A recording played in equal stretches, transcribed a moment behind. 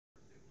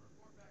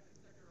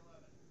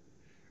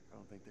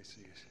think they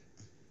see us.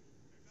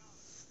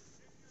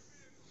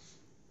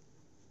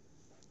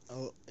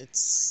 Oh, The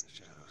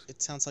shadows.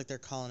 it sounds like they're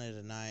calling it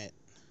a night.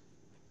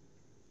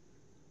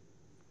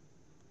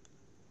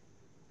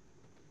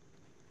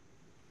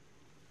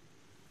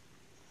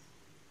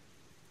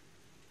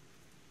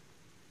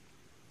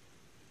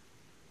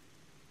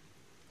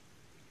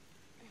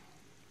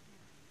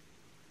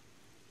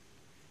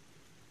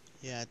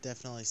 Yeah, it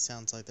definitely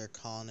sounds like they're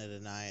calling it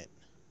a night.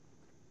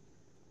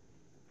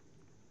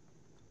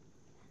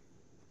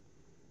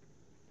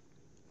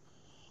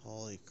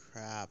 Holy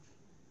crap.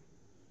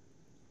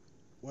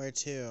 Where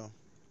to?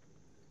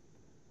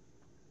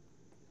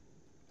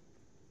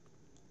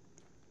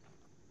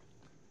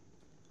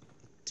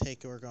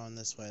 Take it, we're going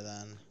this way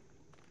then.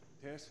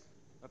 Tess,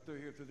 up through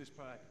here through this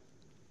pipe.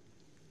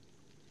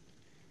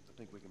 I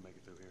think we can make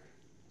it through here.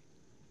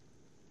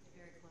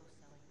 You're very close,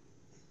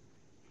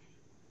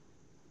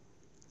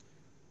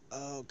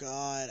 Ellie. Oh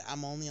god,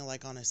 I'm only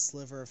like on a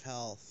sliver of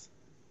health.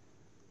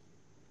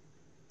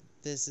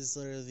 This is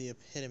literally the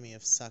epitome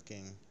of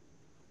sucking.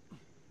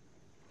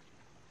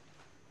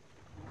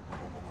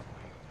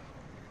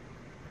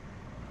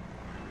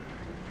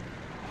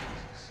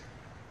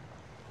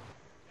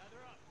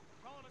 Gather up.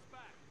 They're calling us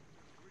back.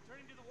 We're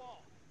returning to the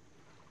wall.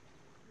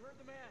 You heard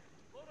the man.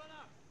 Load on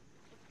up.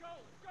 Let's go.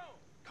 Let's go.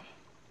 Come on.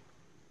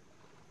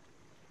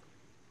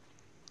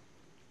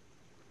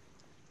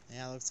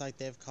 Yeah, looks like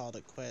they've called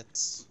it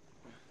quits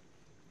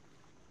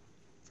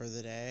for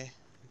the day.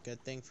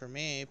 Good thing for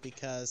me,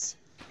 because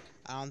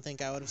I don't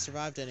think I would have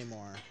survived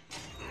anymore.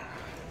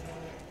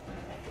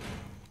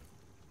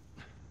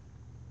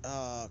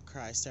 Oh,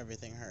 Christ,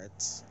 everything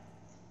hurts.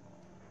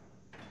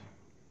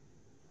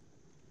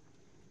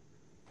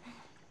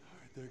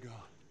 Alright, they're gone.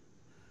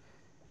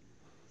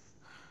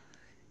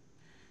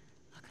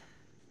 Look,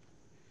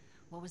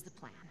 what was the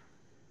plan?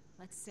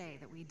 Let's say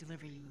that we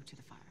deliver you to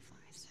the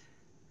Fireflies.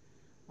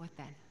 What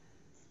then?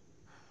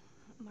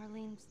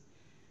 Marlene,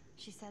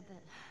 she said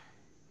that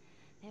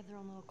they have their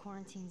own little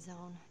quarantine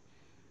zone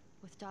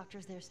with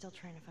doctors there still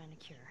trying to find a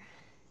cure.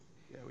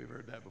 Yeah, we've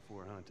heard that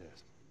before, huh,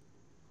 Tess?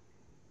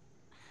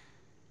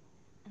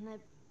 And that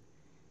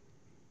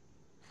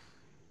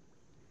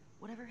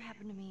whatever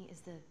happened to me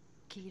is the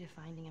key to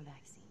finding a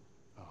vaccine.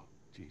 Oh,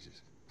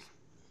 Jesus.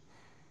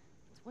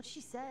 It's what she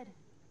said.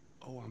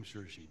 Oh, I'm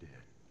sure she did.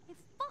 Hey,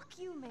 fuck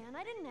you, man.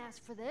 I didn't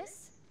ask for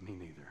this. Me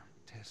neither.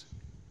 Tess,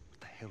 what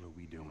the hell are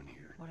we doing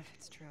here? What if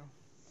it's true?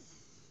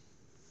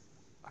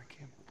 I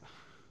can't...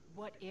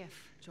 What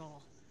if,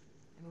 Joel?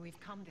 I mean, we've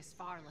come this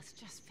far. Let's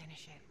just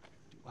finish it.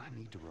 Do I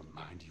need to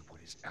remind you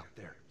what is out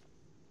there?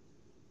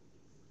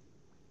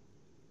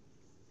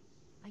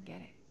 I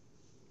get it.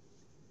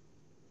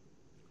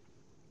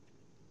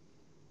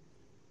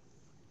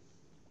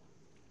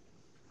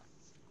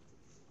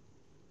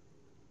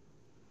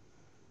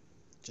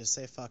 Just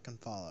say fucking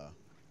follow.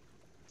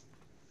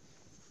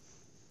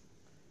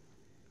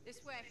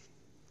 This way.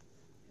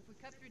 If we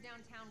cut through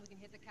downtown, we can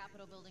hit the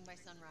Capitol building by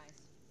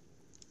sunrise.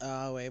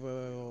 Oh, wait.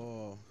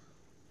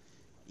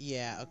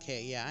 Yeah,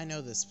 okay, yeah, I know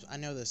this. I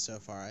know this so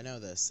far. I know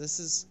this. This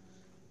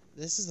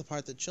is the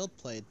part that Chilled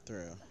played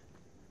through.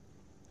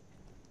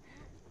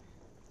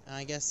 And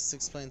I guess this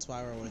explains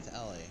why we're with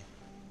Ellie.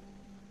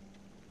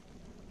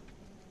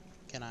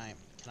 Can I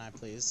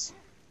please?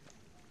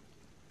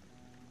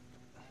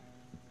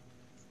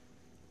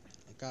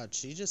 God,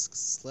 she just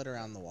slid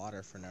around the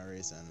water for no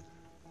reason.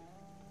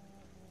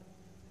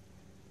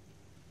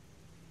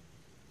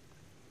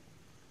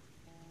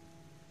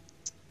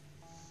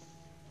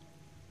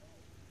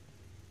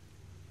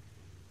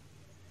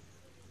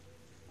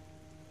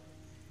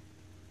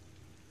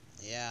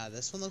 Yeah,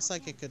 this one looks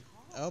like it could...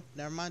 Oh,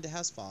 never mind, it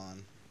has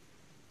fallen.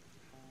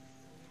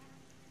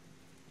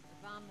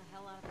 Bomb the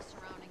hell out of the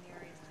surrounding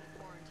areas to the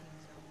quarantine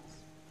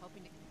zones.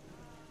 Hoping to...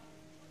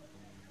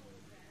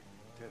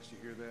 Tess, you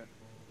hear that?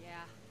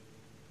 Yeah.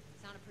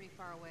 Sounded pretty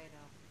far away,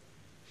 though.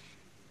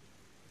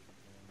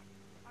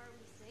 Are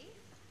we safe?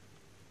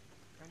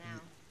 For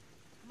now.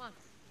 Come on.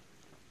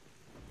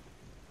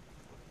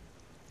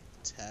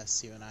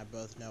 Tess, you and I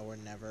both know we're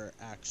never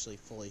actually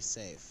fully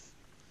safe.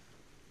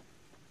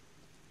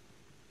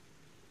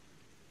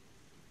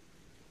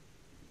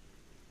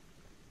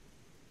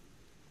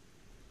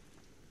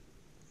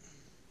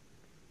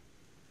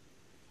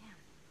 Damn,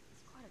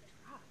 it's quite a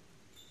drop.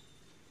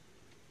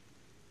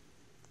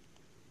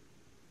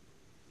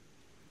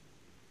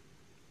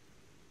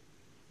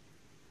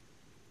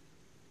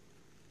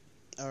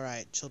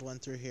 Alright, Chilled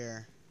went through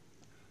here.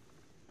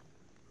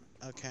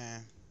 Okay.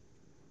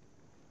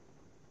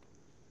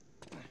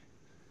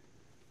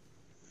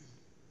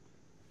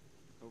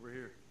 Over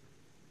here.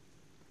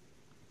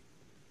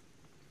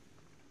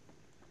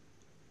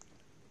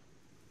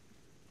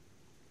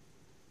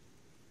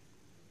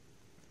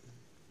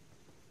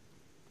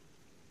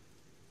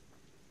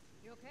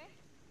 You okay?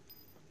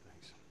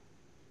 Thanks.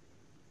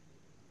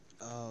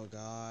 Oh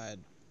god,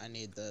 I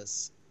need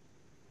this.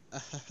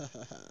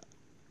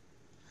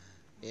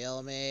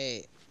 Heal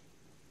me.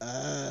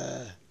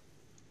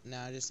 No,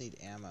 I just need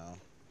ammo.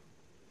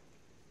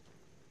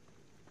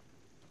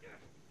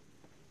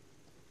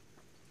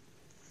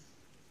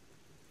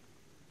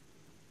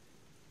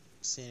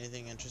 See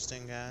anything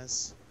interesting,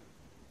 guys?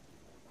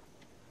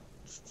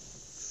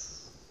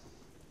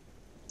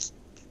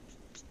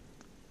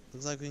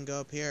 Looks like we can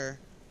go up here.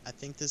 I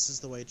think this is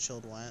the way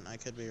Chilled went. I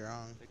could be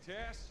wrong. Hey,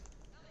 Tess?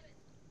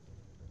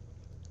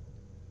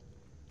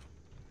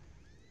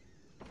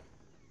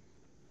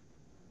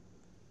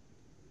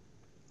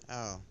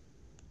 Oh.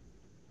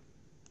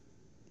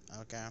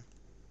 Okay.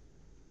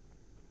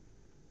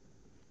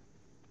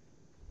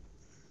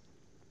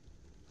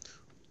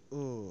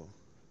 Ooh.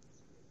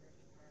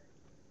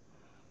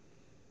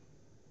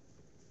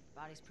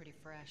 Body's pretty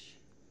fresh.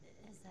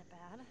 Is that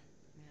bad?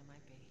 Yeah, it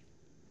might be.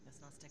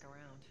 Let's not stick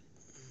around.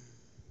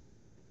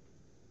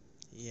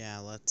 Yeah,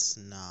 let's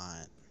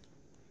not.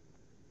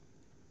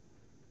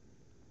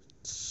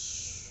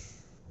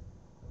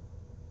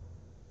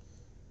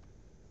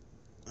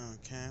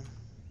 Okay.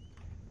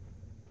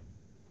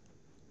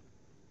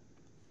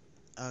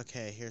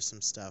 Okay, here's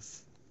some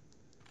stuff.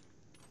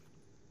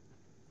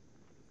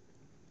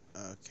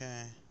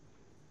 Okay.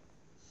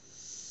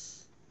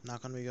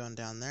 Not gonna be going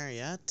down there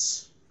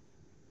yet.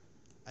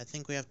 I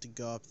think we have to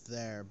go up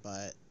there,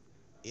 but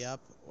yep,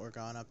 we're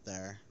going up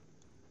there.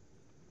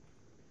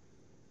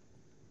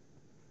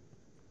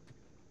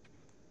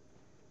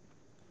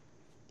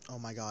 Oh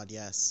my god,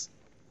 yes.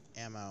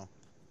 Ammo.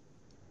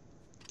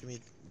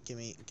 Give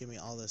me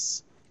all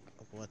this.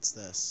 What's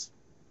this?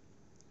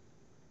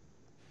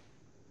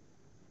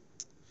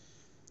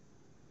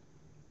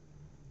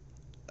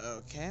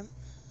 Okay.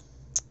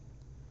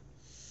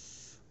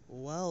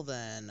 Well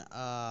then,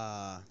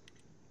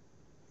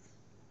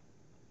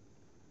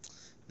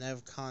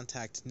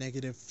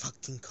 negative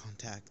fucking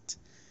contact.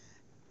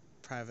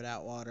 Private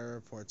Atwater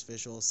reports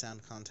visual sound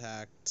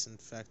contact.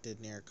 Infected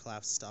near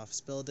collapsed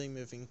office building.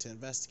 Moving to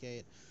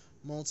investigate.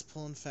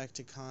 Multiple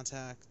infected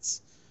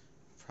contacts.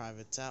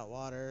 Private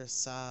Atwater.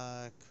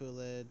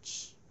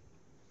 Coolidge.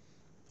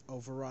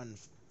 Overrun.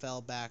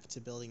 Fell back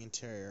to building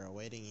interior.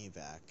 Awaiting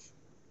evac.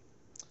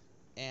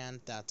 And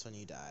that's when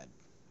you died.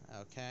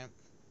 Okay.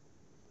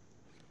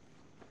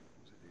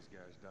 So these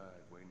guys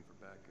died waiting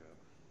for backup.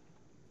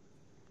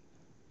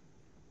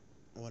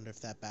 I wonder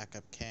if that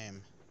backup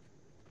came.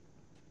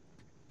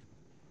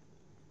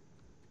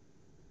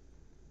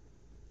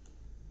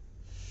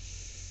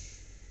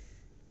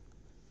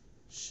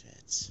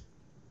 Shit.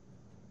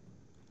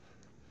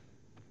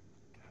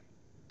 God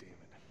damn it.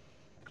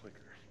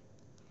 Clicker.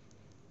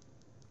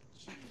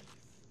 Jeez.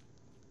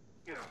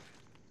 You know.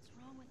 What's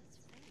wrong with his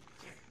face?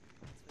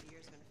 That's what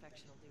years of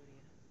infection will do to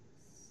you.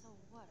 So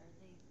what, are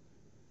they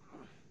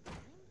blind?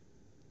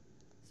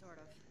 Sort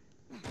of.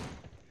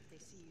 They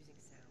see using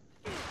sound.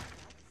 Bats?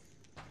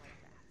 Like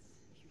bats.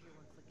 If you hear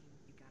one clicking,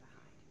 you gotta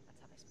hide. That's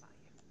how they spot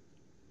you.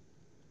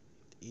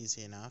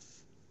 Easy enough.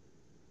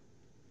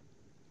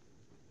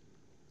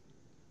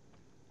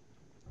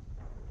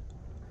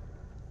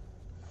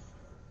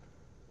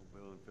 Whole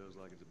building feels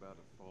like it's about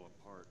to fall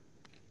apart.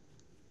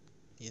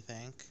 You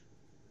think?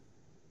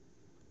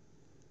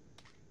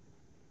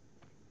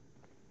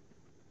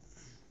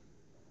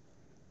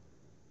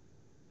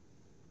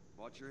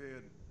 Watch your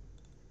head.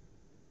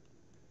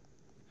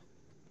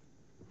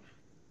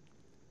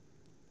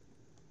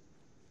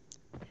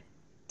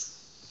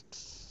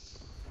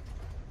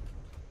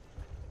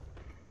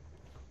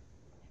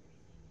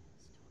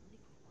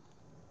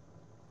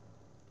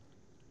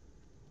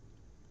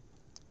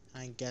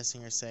 I'm guessing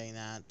you're saying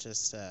that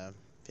just to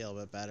feel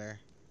a bit better.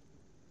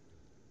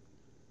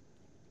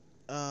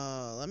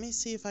 Let me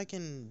see if I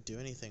can do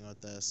anything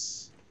with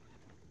this.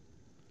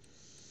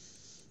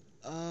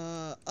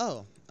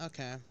 Oh,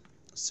 okay.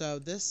 So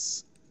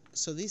these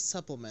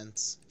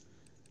supplements,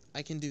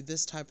 I can do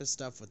this type of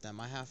stuff with them.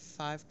 I have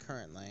 5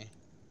 currently.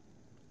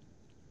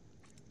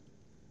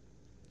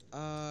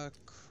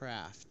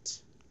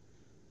 Craft.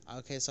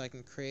 Okay, so I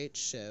can create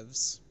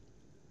shivs.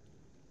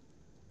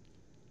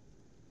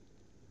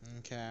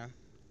 Okay.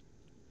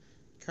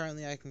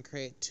 Currently I can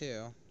create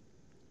 2.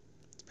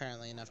 It's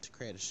apparently enough to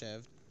create a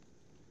shiv.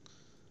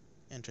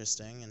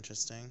 Interesting,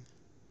 interesting.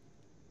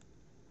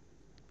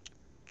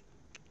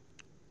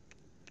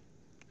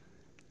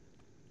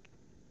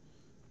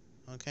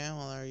 Okay,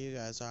 well there you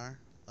guys are.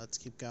 Let's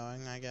keep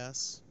going, I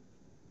guess.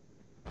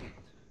 Give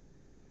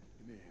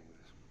me a hand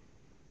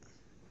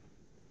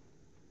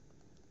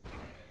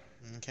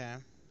with this. Okay.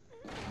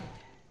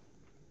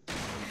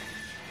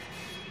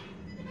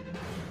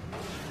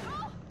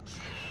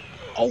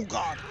 Oh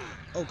god!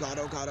 Oh god,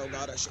 oh god, oh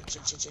god, oh shit,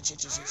 shit, shit, shit, shit,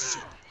 shit, shit,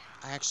 shit.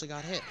 I actually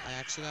got hit. I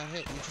actually got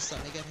hit. You just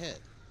let me get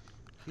hit.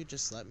 You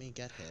just let me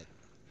get hit.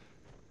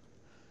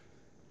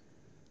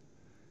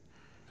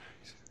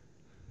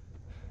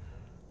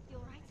 You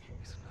alright?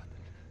 It's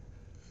nothing.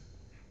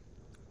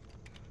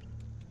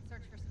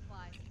 Search for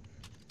supplies.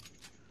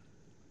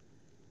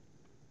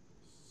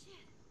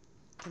 Shit.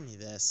 Give me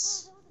Oh,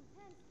 this. that was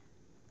intense.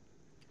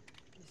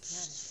 You said it.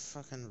 Just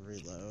fucking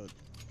reload.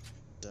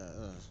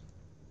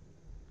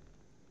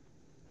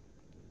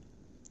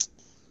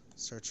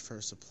 Search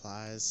for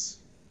supplies.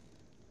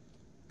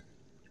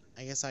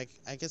 I guess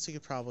we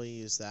could probably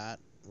use that.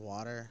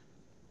 Water.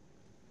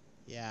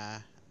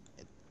 Yeah.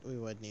 we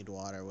would need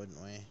water,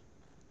 wouldn't we?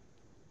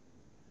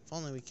 If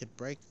only we could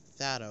break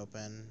that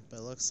open, but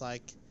it looks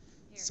like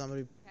Here,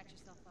 somebody... patch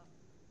yourself up.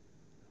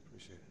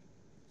 Appreciate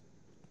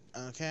it.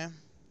 Okay.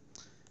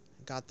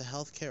 Got the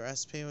health kit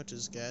recipe, which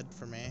is good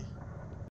for me.